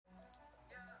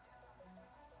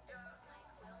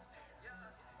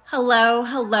Hello,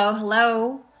 hello,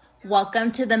 hello.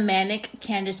 Welcome to the Manic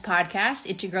Candace podcast.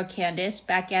 It's your girl Candace,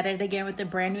 back at it again with a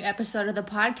brand new episode of the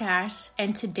podcast.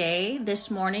 And today,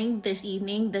 this morning, this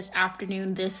evening, this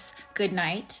afternoon, this good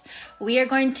night, we are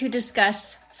going to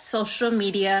discuss social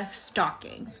media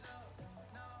stalking.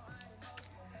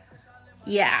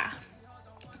 Yeah,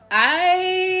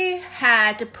 I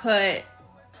had to put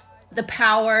the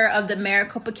power of the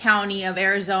Maricopa County of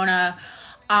Arizona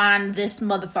on this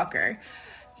motherfucker.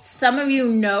 Some of you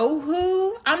know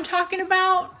who I'm talking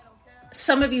about.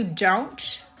 Some of you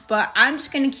don't, but I'm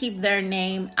just going to keep their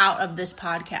name out of this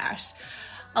podcast.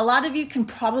 A lot of you can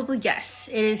probably guess.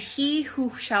 It is he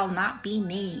who shall not be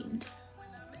named.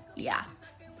 Yeah.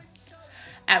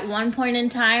 At one point in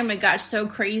time, it got so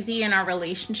crazy in our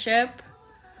relationship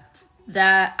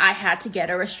that I had to get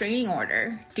a restraining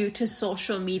order due to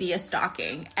social media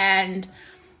stalking. And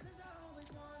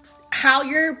how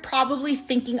you're probably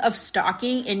thinking of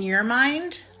stalking in your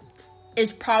mind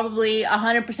is probably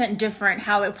 100% different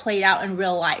how it played out in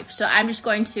real life. So I'm just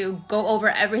going to go over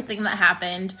everything that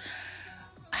happened,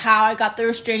 how I got the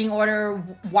restraining order,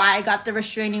 why I got the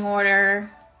restraining order,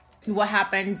 what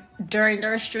happened during the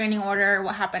restraining order,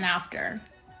 what happened after.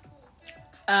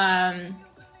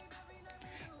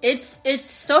 It's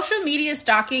social media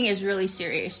stalking is really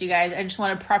serious, you guys. I just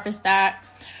want to preface that.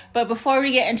 But before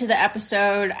we get into the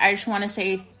episode, I just want to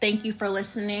say thank you for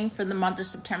listening for the month of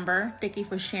September. Thank you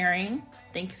for sharing.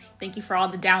 Thank you for all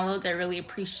the downloads. I really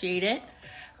appreciate it.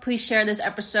 Please share this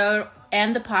episode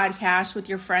and the podcast with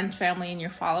your friends, family, and your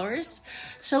followers.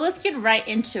 So let's get right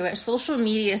into it. Social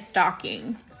media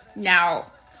stalking. Now,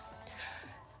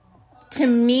 to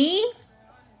me,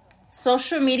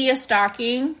 social media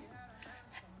stalking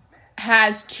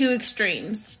has two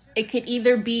extremes. It could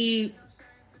either be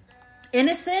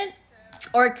innocent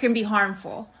or it can be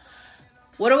harmful.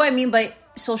 What do I mean by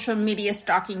social media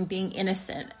stalking being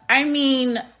innocent? I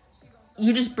mean,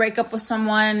 you just break up with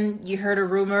someone, you heard a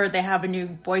rumor they have a new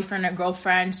boyfriend or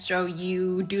girlfriend, so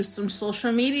you do some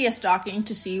social media stalking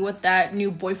to see what that new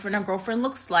boyfriend or girlfriend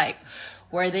looks like,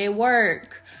 where they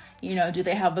work. You know, do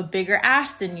they have a bigger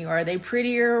ass than you? Are they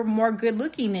prettier, more good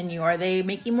looking than you? Are they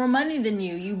making more money than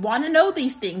you? You want to know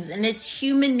these things, and it's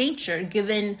human nature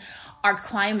given our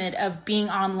climate of being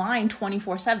online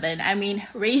 24/7. I mean,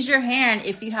 raise your hand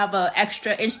if you have an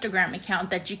extra Instagram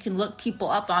account that you can look people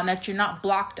up on that you're not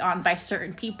blocked on by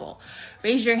certain people.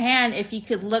 Raise your hand if you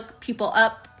could look people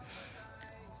up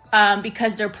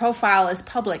because their profile is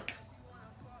public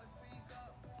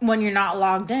when you're not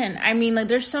logged in. I mean, like,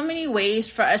 there's so many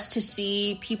ways for us to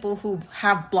see people who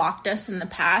have blocked us in the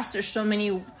past. There's so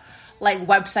many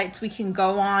websites we can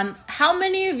go on. How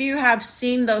many of you have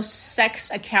seen those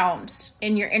sex accounts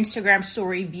in your Instagram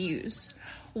story views?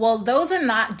 Well, those are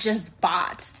not just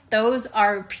bots. Those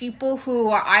are people who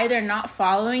are either not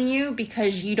following you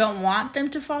because you don't want them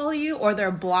to follow you, or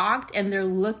they're blocked and they're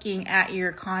looking at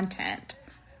your content.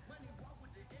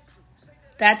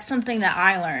 That's something that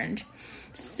I learned.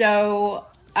 So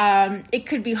it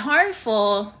could be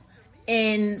harmful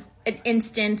in an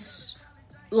instance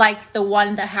like the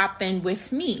one that happened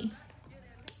with me.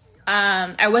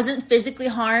 I wasn't physically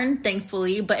harmed,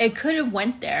 thankfully, but it could have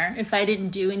went there if I didn't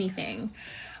do anything.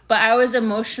 But I was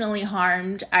emotionally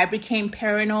harmed. I became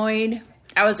paranoid.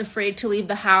 I was afraid to leave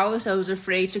the house. I was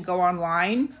afraid to go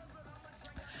online.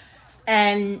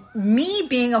 And me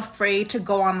being afraid to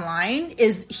go online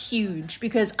is huge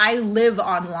because I live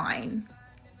online.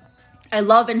 I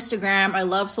love Instagram. I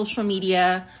love social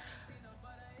media.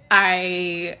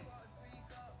 I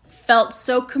felt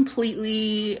so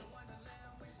completely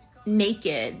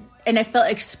naked and I felt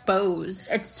exposed.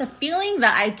 It's a feeling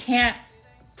that I can't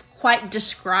quite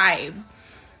describe.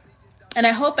 And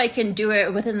I hope I can do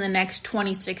it within the next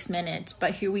 26 minutes,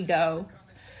 but here we go.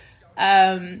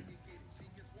 Like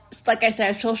I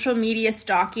said, social media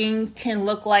stalking can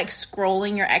look like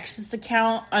scrolling your ex's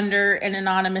account under an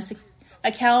anonymous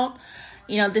account.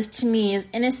 You know, this to me is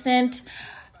innocent.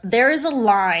 There is a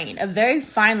line, a very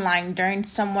fine line during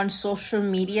someone's social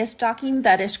media stalking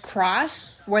that is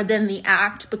crossed, where then the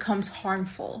act becomes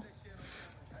harmful.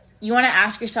 You want to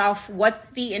ask yourself, what's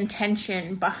the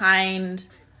intention behind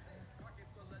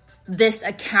this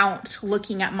account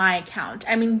looking at my account?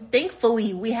 I mean,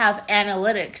 thankfully, we have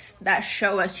analytics that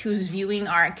show us who's viewing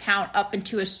our account up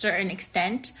into a certain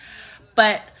extent,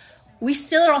 but we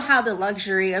still don't have the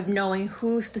luxury of knowing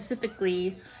who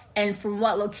specifically and from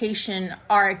what location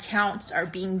our accounts are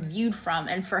being viewed from,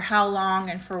 and for how long,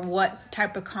 and for what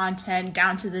type of content,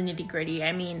 down to the nitty gritty.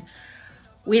 I mean,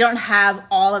 we don't have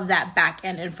all of that back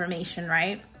end information,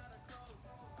 right?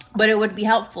 But it would be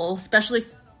helpful, especially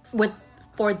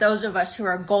for those of us who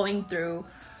are going through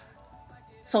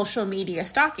social media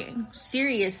stalking,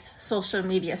 serious social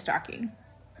media stalking.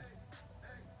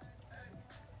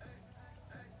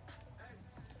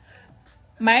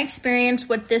 My experience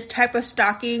with this type of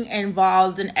stalking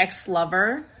involved an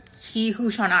ex-lover, he who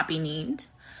shall not be named.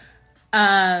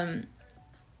 A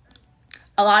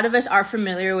lot of us are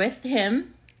familiar with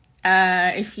him.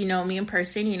 If you know me in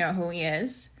person, you know who he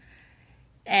is.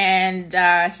 And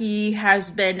he has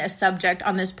been a subject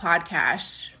on this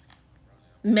podcast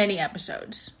many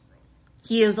episodes.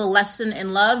 He is a lesson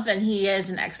in love, and he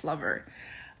is an ex-lover.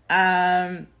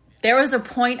 There was a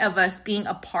point of us being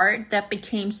apart that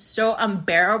became so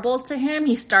unbearable to him,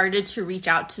 he started to reach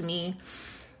out to me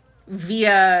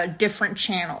via different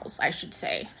channels, I should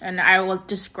say. And I will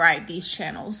describe these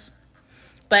channels.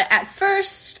 But at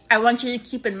first, I want you to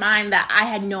keep in mind that I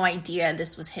had no idea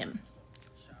this was him.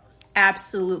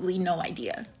 Absolutely no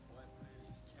idea.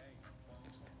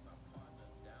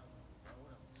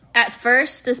 At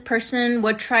first, this person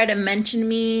would try to mention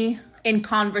me in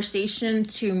conversation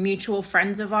to mutual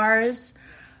friends of ours,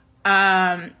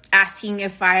 asking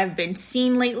if I have been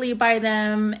seen lately by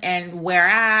them and where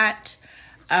at,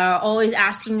 always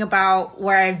asking about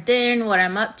where I've been, what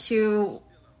I'm up to,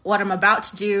 what I'm about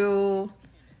to do,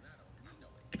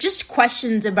 just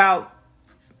questions about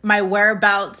my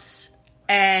whereabouts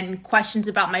and questions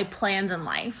about my plans in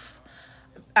life.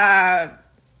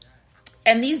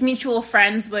 And these mutual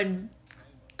friends would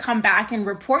come back and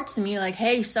report to me like,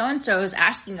 hey, so-and-so is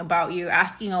asking about you,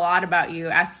 asking a lot about you,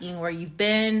 asking where you've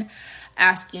been,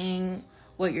 asking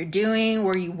what you're doing,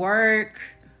 where you work,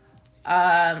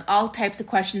 all types of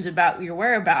questions about your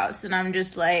whereabouts. And I'm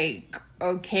just like,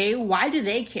 okay, why do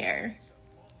they care?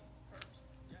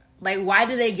 Like, why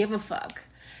do they give a fuck?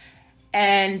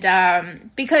 And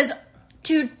because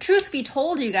truth be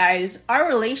told, you guys, our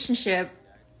relationship,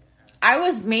 I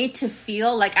was made to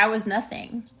feel like I was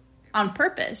nothing on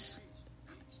purpose.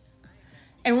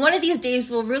 And one of these days,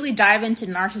 we'll really dive into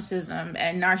narcissism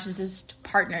and narcissist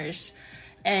partners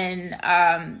and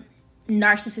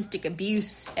narcissistic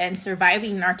abuse and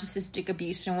surviving narcissistic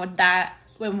abuse and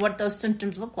what those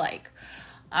symptoms look like.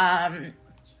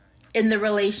 In the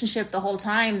relationship the whole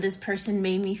time, this person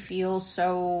made me feel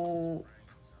so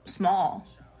small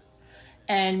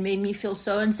and made me feel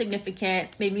so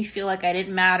insignificant, made me feel like I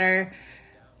didn't matter.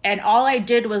 And all I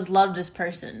did was love this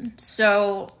person.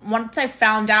 So once I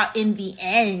found out in the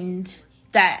end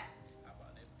that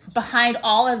behind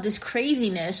all of this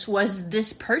craziness was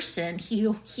this person,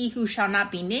 he who shall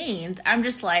not be named, I'm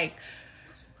just like,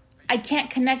 I can't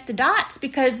connect the dots,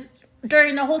 because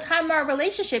during the whole time of our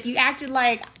relationship, you acted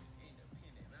like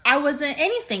I wasn't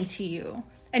anything to you.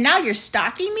 And now you're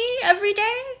stalking me every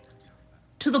day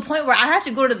to the point where I have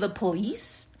to go to the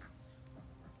police.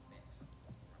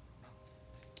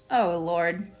 Oh,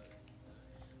 Lord.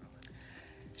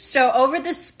 So over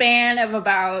the span of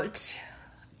about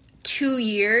 2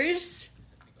 years,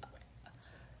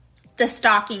 the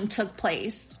stalking took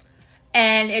place.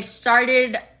 And it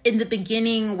started in the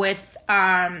beginning with,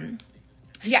 I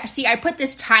put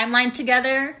this timeline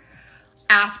together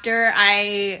after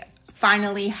I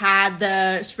finally had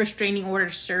the restraining order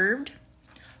served.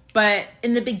 But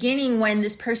in the beginning, when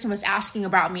this person was asking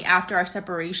about me after our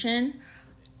separation,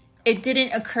 it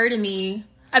didn't occur to me.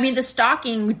 I mean, the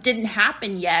stalking didn't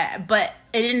happen yet, but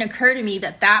it didn't occur to me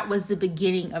that that was the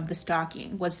beginning of the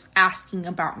stalking, was asking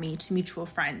about me to mutual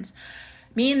friends.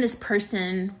 Me and this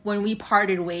person, when we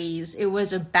parted ways, it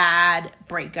was a bad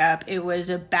breakup. It was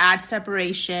a bad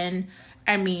separation.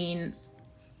 I mean,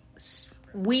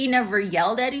 we never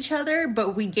yelled at each other,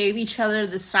 but we gave each other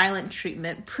the silent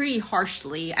treatment pretty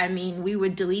harshly. I mean, we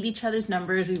would delete each other's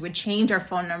numbers. We would change our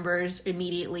phone numbers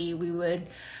immediately. We would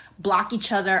block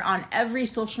each other on every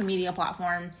social media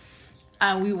platform.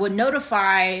 We would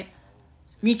notify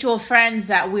mutual friends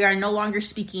that we are no longer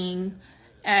speaking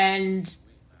and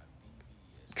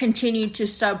continue to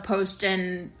subpost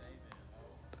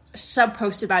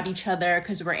about each other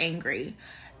because we're angry.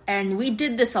 And we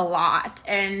did this a lot.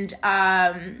 And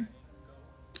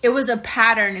it was a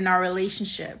pattern in our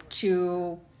relationship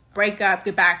to break up,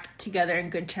 get back together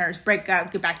in good terms, break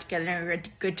up, get back together in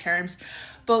good terms.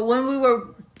 But when we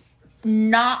were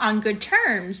not on good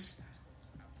terms,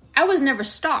 I was never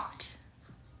stalked.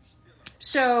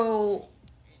 So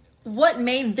what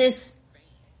made this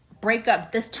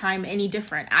breakup this time any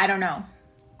different? I don't know.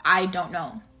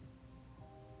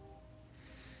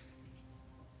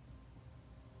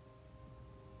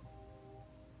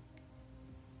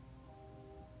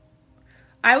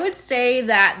 I would say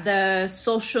that the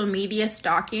social media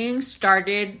stalking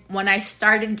started when I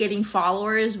started getting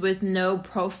followers with no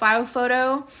profile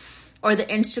photo, or the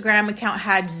Instagram account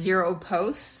had 0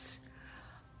 posts.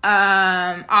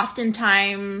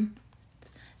 Oftentimes,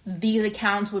 these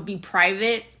accounts would be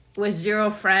private with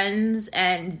 0 friends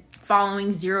and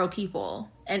following 0 people.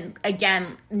 And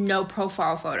again, no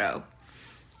profile photo.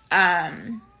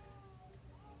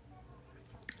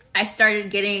 I started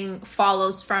getting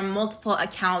follows from multiple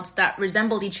accounts that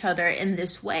resembled each other in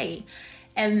this way.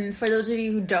 And for those of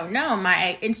you who don't know,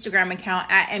 my Instagram account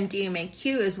at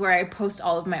MDMAQ is where I post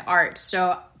all of my art.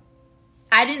 So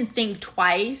I didn't think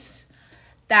twice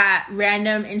that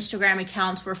random Instagram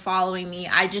accounts were following me.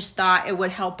 I just thought it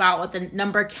would help out with the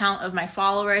number count of my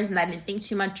followers, and I didn't think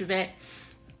too much of it.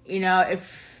 You know,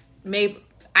 if maybe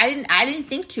I didn't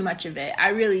think too much of it. I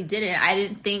really didn't. I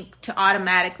didn't think to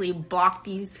automatically block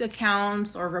these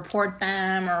accounts or report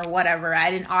them or whatever.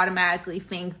 I didn't automatically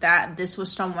think that this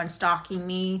was someone stalking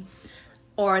me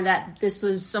or that this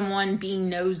was someone being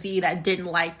nosy that didn't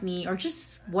like me or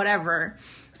just whatever.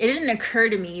 It didn't occur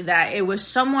to me that it was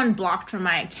someone blocked from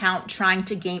my account trying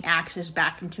to gain access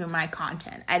back into my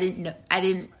content. I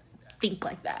didn't think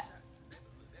like that.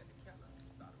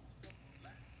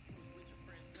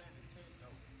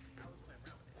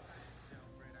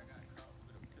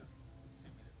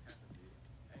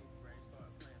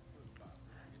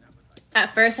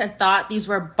 At first, I thought these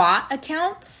were bot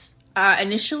accounts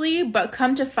initially, but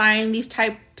come to find these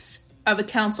types of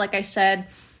accounts, like I said,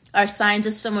 are signs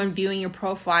of someone viewing your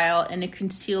profile in a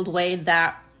concealed way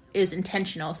that is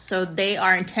intentional. So they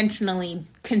are intentionally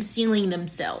concealing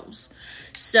themselves.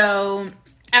 So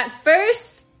at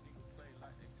first,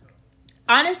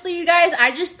 honestly, you guys,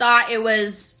 I just thought it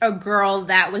was a girl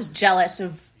that was jealous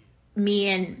of me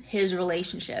and his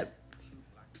relationship.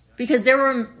 Because there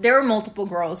were multiple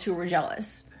girls who were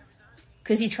jealous.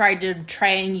 Because he tried to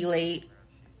triangulate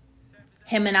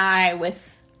him and I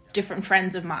with different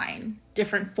friends of mine.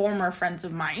 Different former friends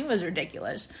of mine. It was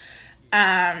ridiculous.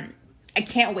 I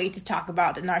can't wait to talk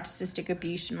about the narcissistic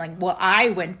abuse and like what I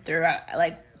went through.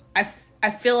 I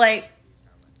feel like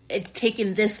it's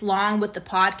taken this long with the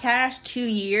podcast, 2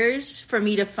 years, for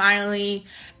me to finally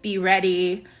be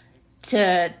ready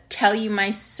to tell you my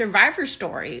survivor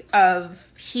story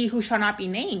of he who shall not be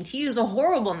named. He is a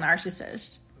horrible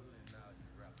narcissist.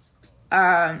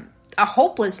 A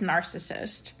hopeless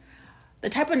narcissist. The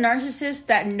type of narcissist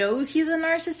that knows he's a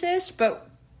narcissist, but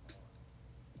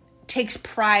takes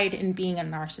pride in being a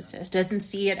narcissist. Doesn't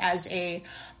see it as a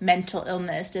mental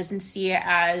illness. Doesn't see it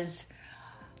as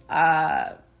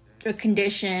a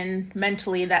condition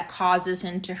mentally that causes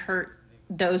him to hurt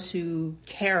those who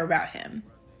care about him.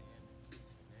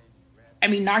 I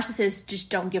mean, narcissists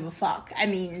just don't give a fuck. I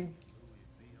mean,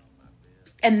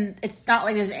 and it's not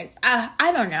like there's,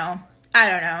 I don't know.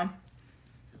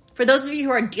 For those of you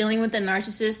who are dealing with a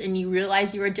narcissist and you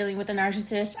realize you are dealing with a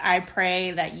narcissist, I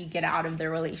pray that you get out of their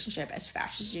relationship as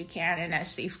fast as you can and as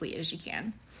safely as you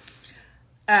can.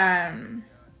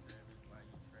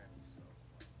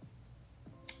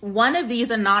 One of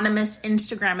these anonymous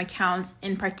Instagram accounts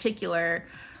in particular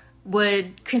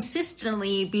would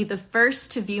consistently be the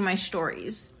first to view my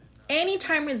stories any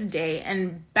time of the day.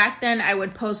 And back then I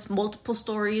would post multiple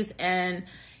stories and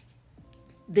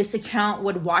this account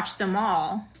would watch them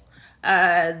all.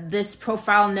 This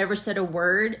profile never said a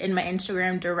word in my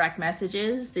Instagram direct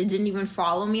messages. They didn't even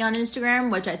follow me on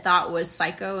Instagram, which I thought was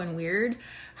psycho and weird.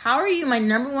 How are you my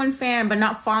number one fan but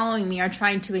not following me or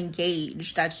trying to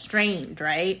engage? That's strange,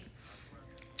 right?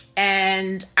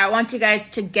 And I want you guys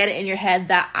to get it in your head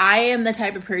that I am the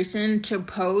type of person to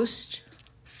post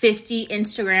 50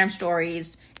 Instagram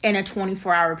stories in a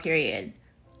 24-hour period.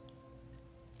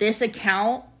 This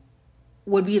account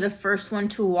would be the first one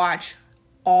to watch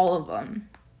all of them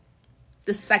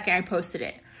the second I posted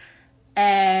it.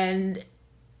 And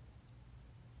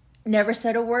never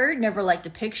said a word, never liked a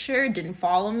picture, didn't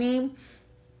follow me.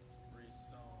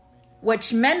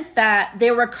 Which meant that they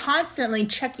were constantly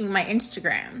checking my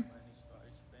Instagram.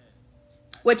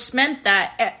 Which meant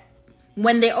that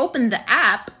when they opened the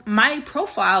app, my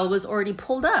profile was already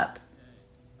pulled up.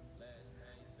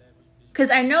 Because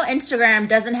I know Instagram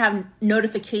doesn't have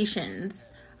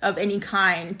notifications of any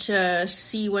kind to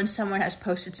see when someone has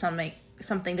posted something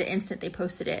the instant they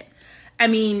posted it. I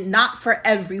mean, not for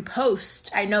every post.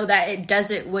 I know that it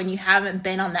does it when you haven't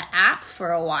been on the app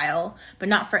for a while, but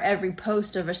not for every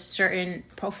post of a certain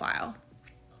profile.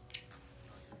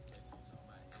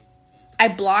 I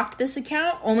blocked this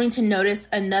account only to notice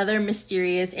another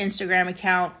mysterious Instagram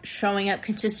account showing up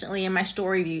consistently in my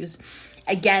story views.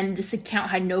 Again, this account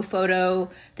had no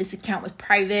photo. This account was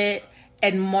private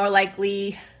and more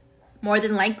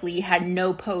than likely had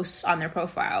no posts on their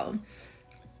profile.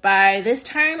 By this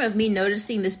time of me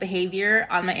noticing this behavior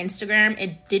on my Instagram,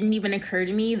 it didn't even occur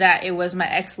to me that it was my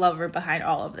ex-lover behind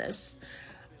all of this.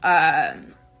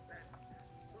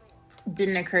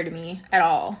 Didn't occur to me at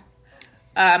all.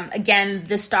 Again,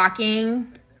 the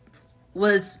stalking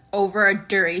was over a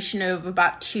duration of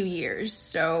about 2 years.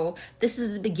 So this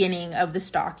is the beginning of the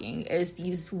stalking, is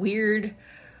these weird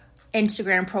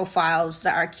Instagram profiles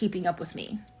that are keeping up with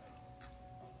me.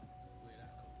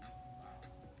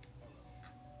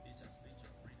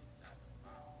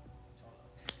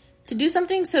 To do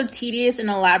something so tedious and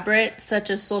elaborate, such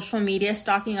as social media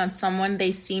stalking on someone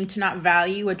they seem to not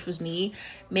value, which was me,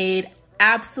 made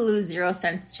absolute zero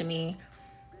sense to me.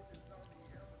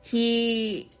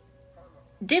 He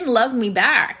didn't love me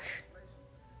back.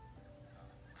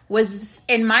 Was,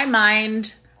 in my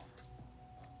mind,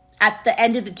 at the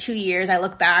end of the 2 years, I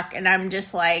look back and I'm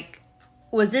just like,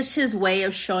 was this his way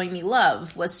of showing me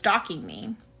love? Was stalking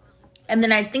me? And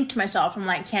then I think to myself, I'm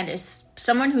like, Candace,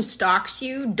 someone who stalks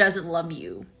you doesn't love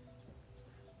you.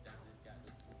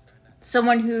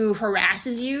 Someone who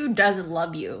harasses you doesn't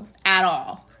love you at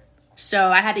all. So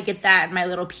I had to get that in my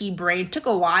little pea brain. It took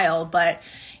a while, but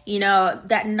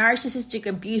that narcissistic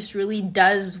abuse really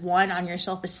does one on your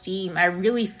self-esteem. I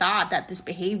really thought that this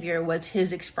behavior was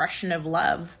his expression of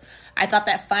love. I thought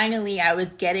that finally I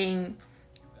was getting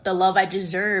the love I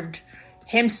deserved,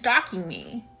 him stalking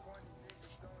me.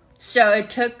 So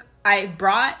I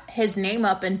brought his name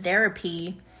up in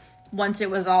therapy once it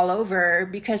was all over,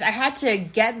 because I had to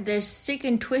get this sick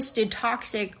and twisted,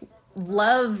 toxic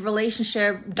love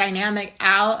relationship dynamic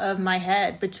out of my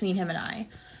head between him and I.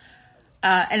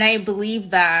 And I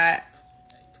believe that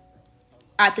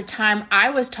at the time I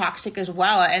was toxic as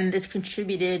well, and this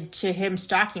contributed to him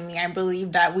stalking me. I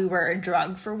believe that we were a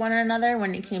drug for one another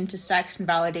when it came to sex and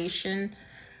validation.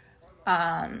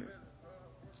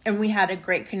 And we had a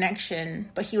great connection,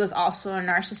 but he was also a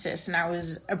narcissist, and I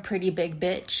was a pretty big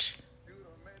bitch.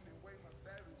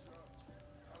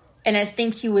 And I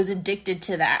think he was addicted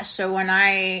to that. So when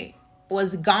I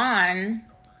was gone,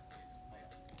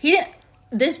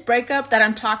 this breakup that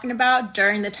I'm talking about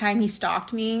during the time he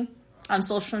stalked me on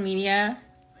social media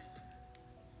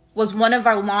was one of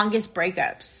our longest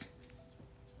breakups.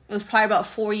 It was probably about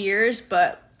 4 years,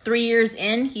 but 3 years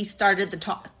in, he started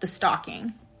the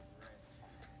stalking.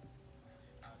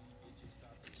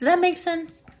 Does that make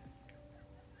sense?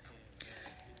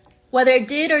 Whether it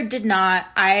did or did not,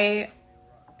 I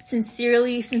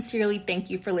sincerely thank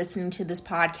you for listening to this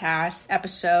podcast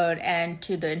episode and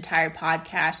to the entire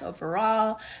podcast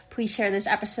overall. Please share this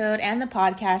episode and the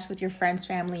podcast with your friends,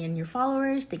 family, and your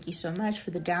followers. Thank you so much for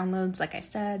the downloads. Like I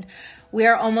said, we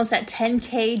are almost at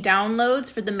 10K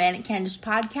downloads for the Manic Candace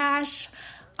podcast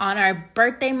on our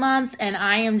birthday month, and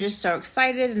I am just so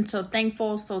excited and so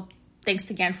thankful. So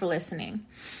thanks again for listening.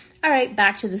 All right,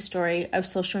 back to the story of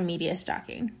social media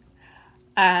stalking.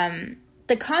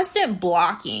 The constant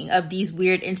blocking of these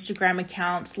weird Instagram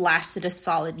accounts lasted a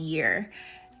solid year.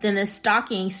 Then the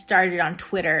stalking started on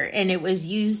Twitter, and it was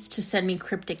used to send me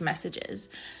cryptic messages.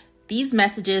 These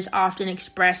messages often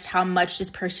expressed how much this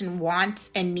person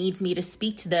wants and needs me to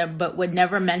speak to them, but would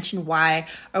never mention why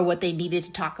or what they needed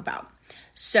to talk about.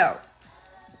 So,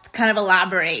 to kind of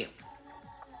elaborate,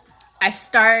 I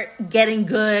start getting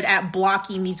good at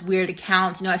blocking these weird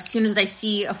accounts. As soon as I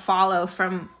see a follow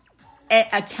from an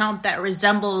account that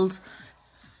resembled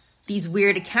these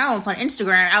weird accounts on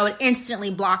Instagram, I would instantly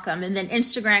block them. And then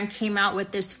Instagram came out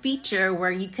with this feature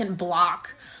where you can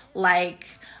block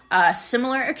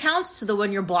similar accounts to the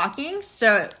one you're blocking.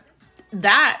 So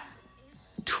that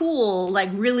tool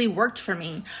really worked for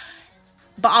me.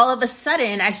 But all of a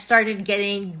sudden, I started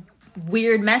getting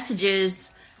weird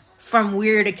messages from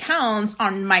weird accounts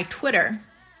on my Twitter.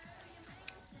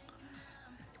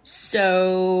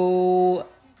 So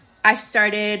I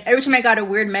started, every time I got a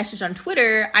weird message on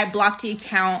Twitter, I blocked the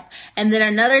account, and then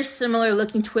another similar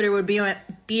looking Twitter would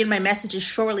be in my messages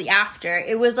shortly after.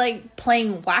 It was like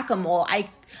playing whack-a-mole.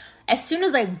 As soon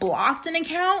as I blocked an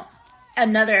account,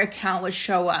 another account would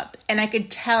show up, and I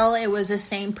could tell it was the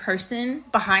same person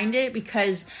behind it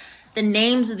because the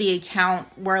names of the account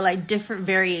were different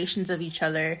variations of each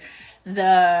other.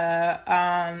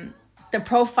 The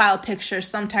profile picture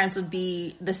sometimes would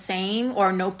be the same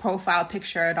or no profile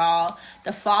picture at all.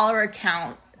 The follower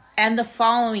count and the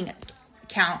following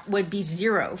count would be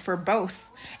 0 for both.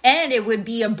 And it would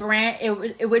be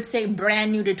it would say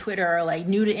brand new to Twitter or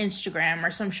new to Instagram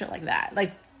or some shit like that.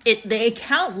 The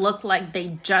account looked like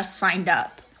they just signed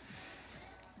up.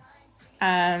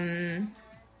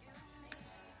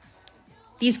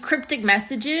 These cryptic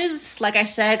messages, like I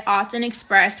said, often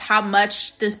express how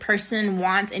much this person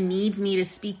wants and needs me to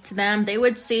speak to them. They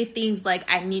would say things like,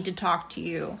 I need to talk to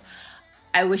you.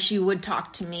 I wish you would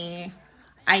talk to me.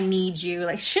 I need you.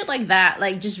 Like shit like that.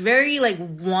 Like just very like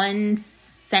one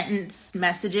sentence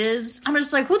messages. I'm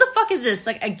just like, who the fuck is this?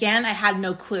 Like again, I had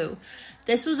no clue.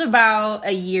 This was about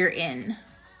a year in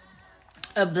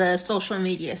of the social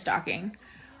media stalking.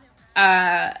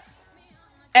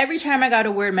 Every time I got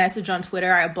a weird message on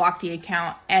Twitter, I blocked the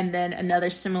account, and then another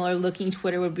similar looking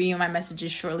Twitter would be in my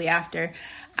messages shortly after.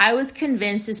 I was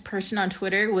convinced this person on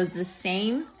Twitter was the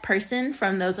same person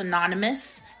from those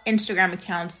anonymous Instagram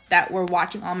accounts that were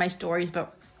watching all my stories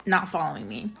but not following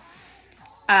me.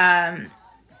 I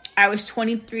was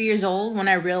 23 years old when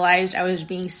I realized I was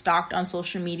being stalked on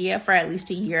social media for at least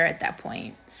a year at that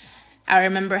point. I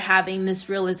remember having this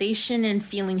realization and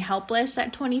feeling helpless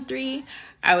at 23.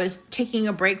 I was taking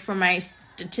a break from my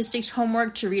statistics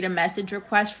homework to read a message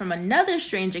request from another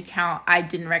strange account I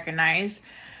didn't recognize.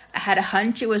 I had a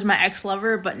hunch it was my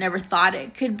ex-lover, but never thought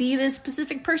it could be this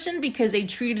specific person because they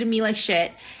treated me like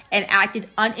shit and acted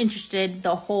uninterested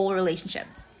the whole relationship.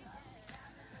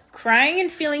 Crying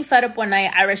and feeling fed up one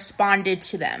night, I responded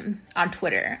to them on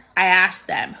Twitter. I asked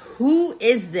them, who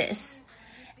is this?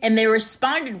 And they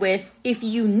responded with, if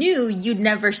you knew, you'd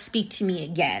never speak to me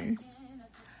again.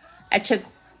 I took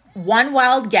one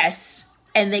wild guess,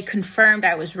 and they confirmed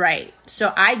I was right.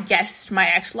 So I guessed my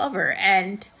ex-lover,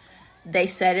 and they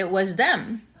said it was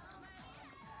them.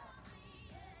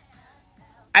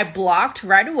 I blocked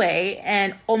right away,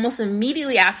 and almost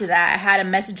immediately after that, I had a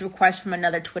message request from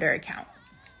another Twitter account.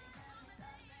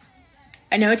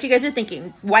 I know what you guys are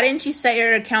thinking. Why didn't you set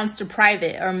your accounts to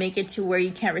private or make it to where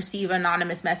you can't receive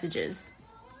anonymous messages?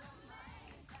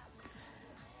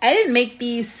 I didn't make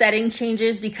these setting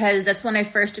changes because that's when I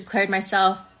first declared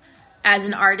myself as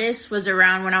an artist, was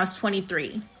around when I was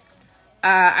 23.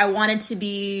 I wanted to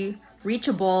be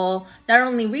reachable, not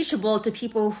only reachable to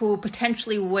people who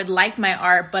potentially would like my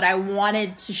art, but I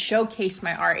wanted to showcase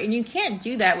my art. And you can't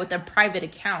do that with a private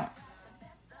account.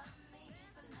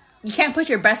 You can't put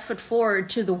your best foot forward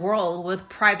to the world with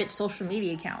private social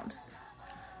media accounts.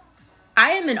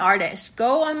 I am an artist.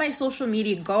 Go on my social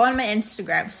media, go on my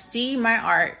Instagram, see my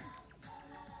art.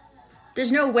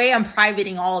 There's no way I'm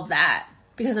privating all of that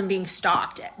because I'm being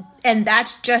stalked. And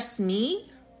that's just me.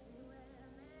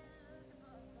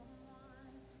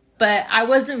 But I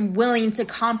wasn't willing to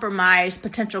compromise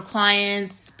potential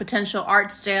clients, potential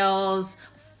art sales,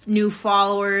 new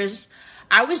followers.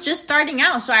 I was just starting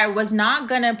out, so I was not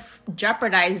going to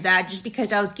jeopardize that just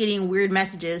because I was getting weird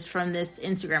messages from this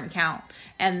Instagram account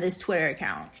and this Twitter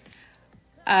account.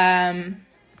 Are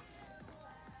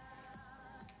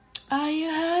you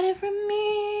hiding from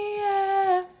me?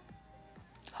 Yeah.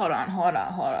 Hold on.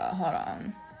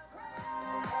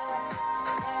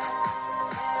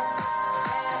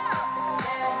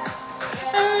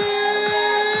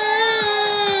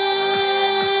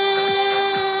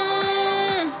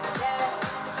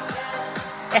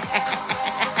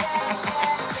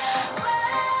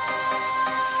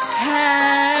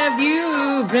 Have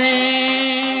you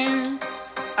been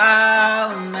all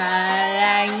my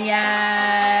life?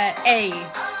 Ay,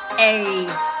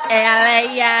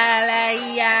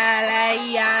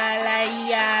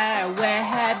 where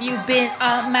have you been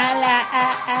all my life?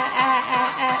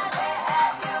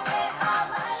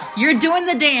 You're doing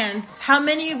the dance. How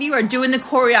many of you are doing the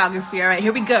choreography? All right,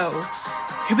 here we go.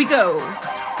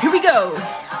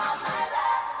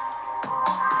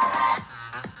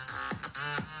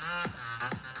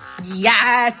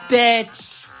 Yes,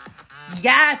 bitch.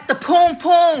 Yes, the poom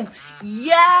poom.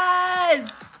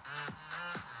 Yes.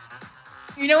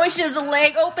 You know when she has the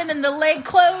leg open and the leg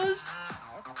closed?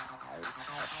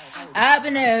 I've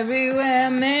been everywhere,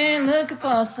 man, looking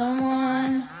for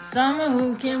someone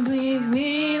who can please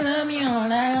me, love me all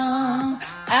night long.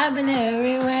 I've been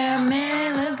everywhere,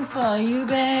 man, looking for you,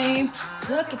 babe.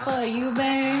 Looking for you,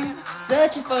 babe.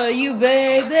 Searching for you,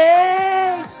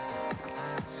 baby.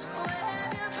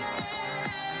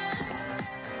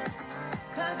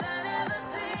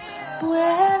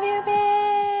 Where have you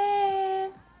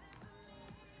been?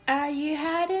 Are you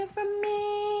hiding from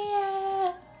me?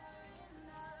 Yeah.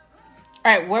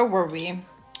 Alright, where were we?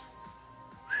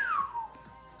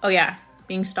 Oh yeah,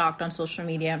 being stalked on social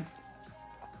media.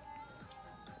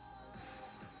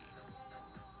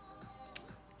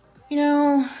 You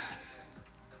know,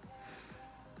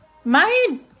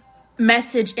 my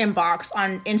message inbox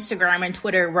on Instagram and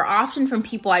Twitter were often from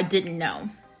people I didn't know.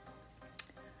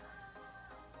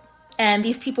 And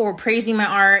these people were praising my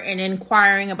art and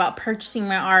inquiring about purchasing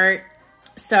my art.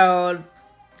 So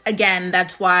again,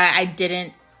 that's why I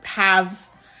didn't have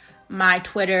my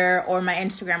Twitter or my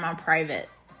Instagram on private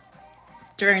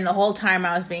during the whole time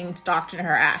I was being stalked and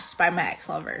harassed by my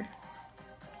ex-lover.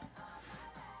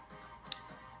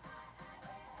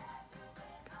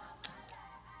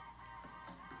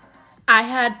 I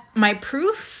had my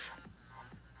proof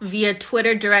via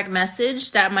Twitter direct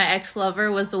message that my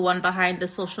ex-lover was the one behind the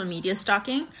social media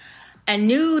stalking, and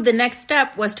knew the next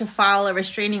step was to file a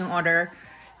restraining order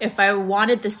if I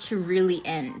wanted this to really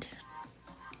end.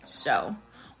 So,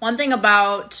 one thing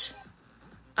about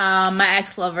my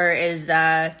ex-lover is,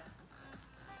 our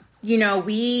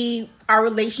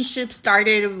relationship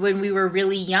started when we were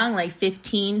really young, like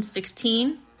 15,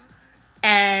 16,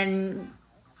 and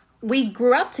we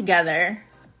grew up together.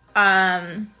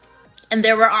 And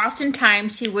there were often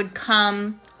times he would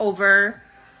come over,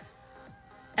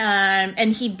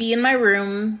 and he'd be in my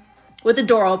room with the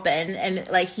door open, and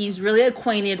like he's really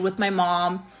acquainted with my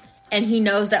mom, and he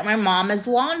knows that my mom is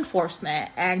law enforcement,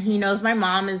 and he knows my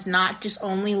mom is not just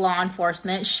only law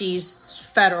enforcement, she's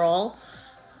federal,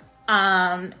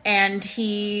 and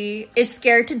he is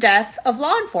scared to death of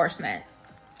law enforcement.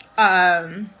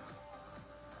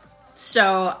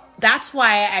 So that's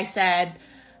why I said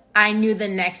I knew the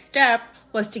next step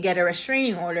was to get a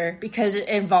restraining order, because it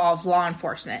involves law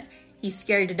enforcement. He's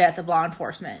scared to death of law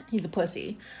enforcement. He's a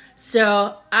pussy.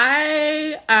 So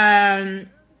I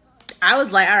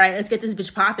was like, all right, let's get this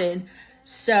bitch popping.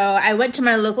 So I went to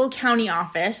my local county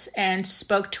office and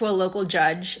spoke to a local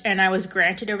judge, and I was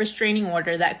granted a restraining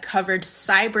order that covered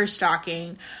cyber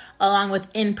stalking along with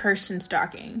in-person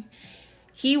stalking.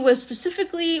 He was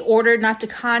specifically ordered not to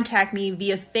contact me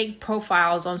via fake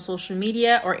profiles on social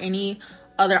media or any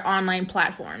other online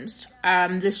platforms.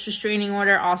 This restraining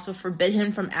order also forbid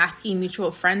him from asking mutual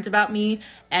friends about me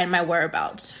and my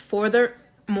whereabouts.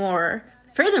 Furthermore,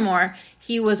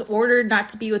 he was ordered not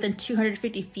to be within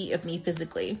 250 feet of me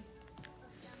physically.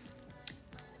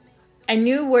 I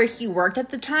knew where he worked at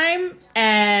the time,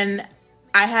 and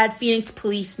I had Phoenix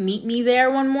police meet me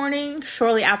there one morning,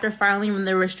 shortly after filing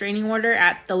the restraining order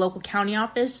at the local county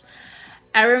office.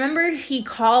 I remember he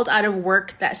called out of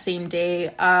work that same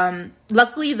day.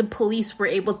 Luckily, the police were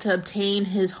able to obtain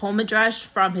his home address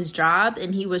from his job,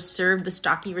 and he was served the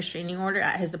stalking restraining order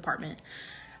at his apartment.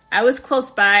 I was close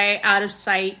by, out of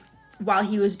sight, while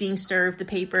he was being served the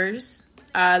papers.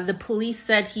 The police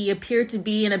said he appeared to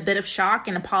be in a bit of shock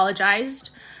and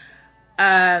apologized.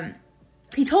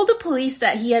 He told the police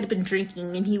that he had been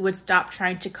drinking and he would stop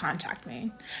trying to contact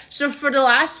me. So for the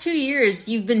last 2 years,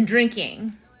 you've been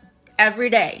drinking every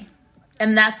day.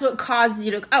 And that's what caused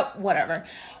you to... Oh, whatever.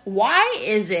 Why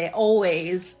is it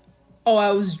always, oh,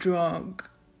 I was drunk.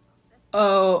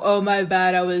 Oh, my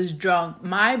bad, I was drunk.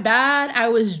 My bad, I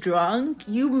was drunk.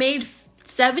 You made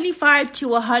 75 to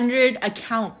 100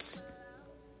 accounts.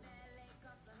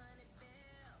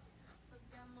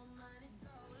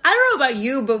 I don't know about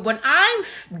you, but when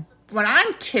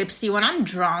I'm tipsy, when I'm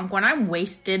drunk, when I'm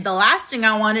wasted, the last thing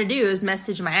I want to do is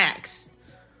message my ex.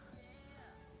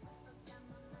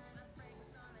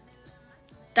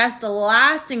 That's the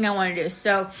last thing I want to do.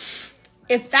 So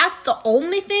if that's the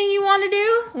only thing you want to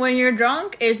do when you're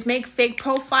drunk is make fake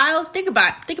profiles, think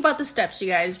about the steps, you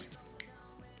guys.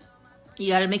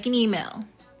 You got to make an email.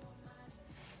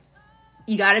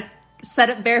 You got to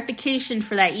set up verification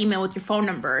for that email with your phone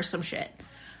number or some shit.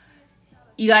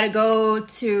 You got to go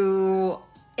to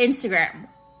Instagram,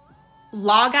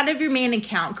 log out of your main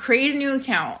account, create a new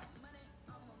account,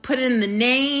 put in the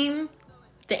name,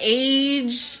 the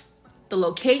age, the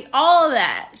locate, all of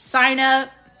that. Sign up,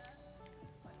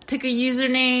 pick a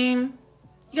username.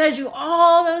 You got to do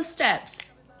all those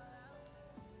steps.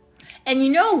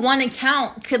 And one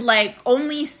account could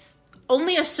only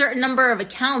a certain number of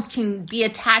accounts can be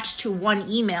attached to one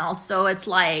email. So it's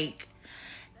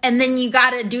and then you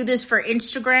got to do this for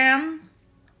Instagram.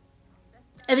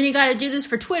 And then you got to do this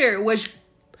for Twitter, which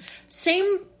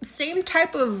same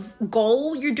type of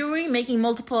goal you're doing, making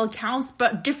multiple accounts,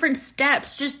 but different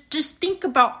steps. Just think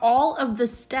about all of the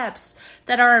steps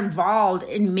that are involved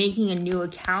in making a new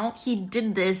account. He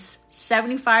did this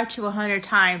 75 to 100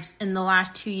 times in the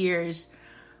last 2 years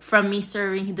from me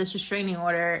serving this restraining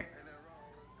order.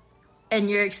 And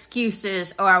your excuse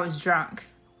is, oh, I was drunk.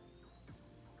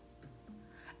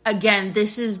 Again,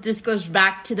 this goes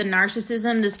back to the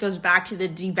narcissism. This goes back to the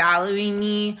devaluing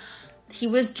me. He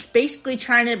was basically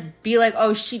trying to be like,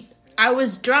 oh, I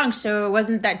was drunk, so it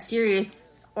wasn't that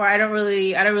serious. Or it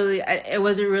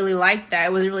wasn't really like that.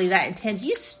 It wasn't really that intense.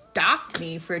 You stalked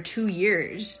me for 2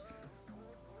 years.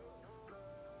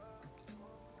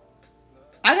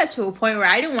 I got to a point where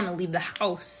I didn't want to leave the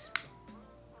house.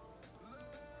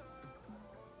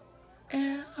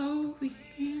 L-O-V.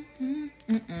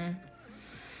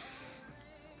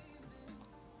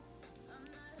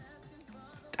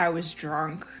 I was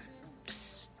drunk.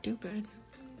 Stupid.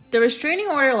 The restraining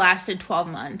order lasted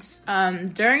 12 months.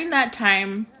 During that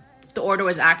time, the order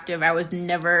was active. I was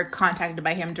never contacted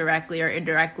by him directly or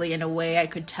indirectly in a way I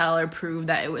could tell or prove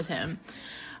that it was him.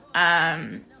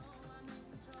 Like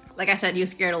I said, he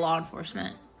was scared of law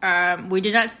enforcement. We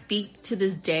did not speak to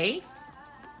this day.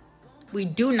 We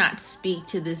do not speak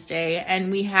to this day.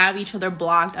 And we have each other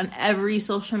blocked on every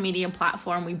social media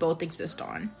platform we both exist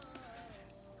on.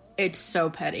 It's so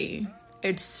petty.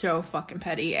 It's so fucking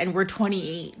petty. And we're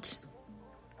 28.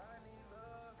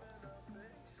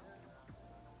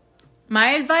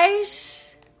 My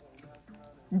advice: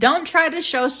 don't try to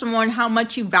show someone how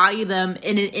much you value them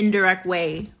in an indirect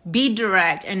way. Be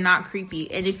direct and not creepy.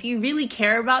 And if you really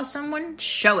care about someone,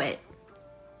 show it.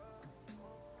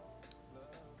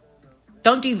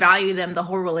 Don't devalue them the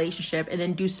whole relationship and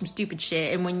then do some stupid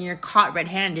shit. And when you're caught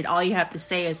red-handed, all you have to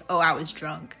say is, oh, I was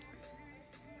drunk.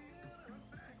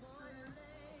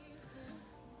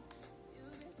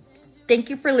 Thank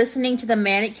you for listening to the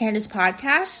Manic Candace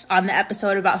podcast on the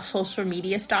episode about social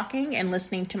media stalking and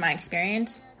listening to my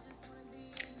experience.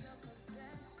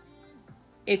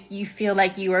 If you feel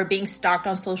like you are being stalked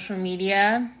on social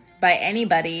media by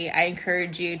anybody, I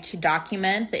encourage you to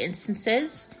document the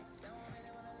instances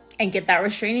and get that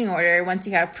restraining order once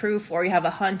you have proof or you have a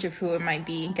hunch of who it might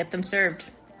be. Get them served.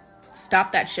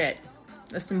 Stop that shit.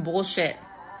 That's some bullshit.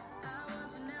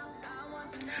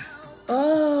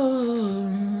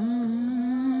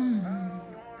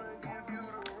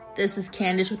 This is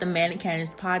Candace with the Manic Candace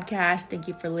podcast. Thank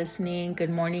you for listening. Good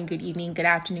morning, good evening, good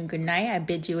afternoon, good night. I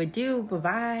bid you adieu.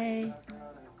 Bye-bye.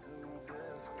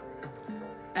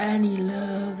 I need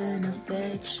love and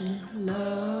affection.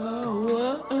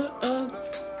 Love.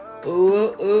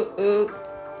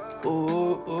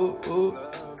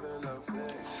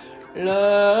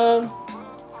 Love.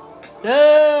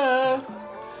 Love.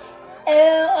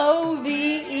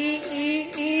 L-O-V-E-E-E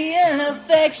and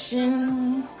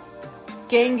affection.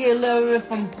 Can't get love if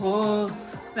I'm poor.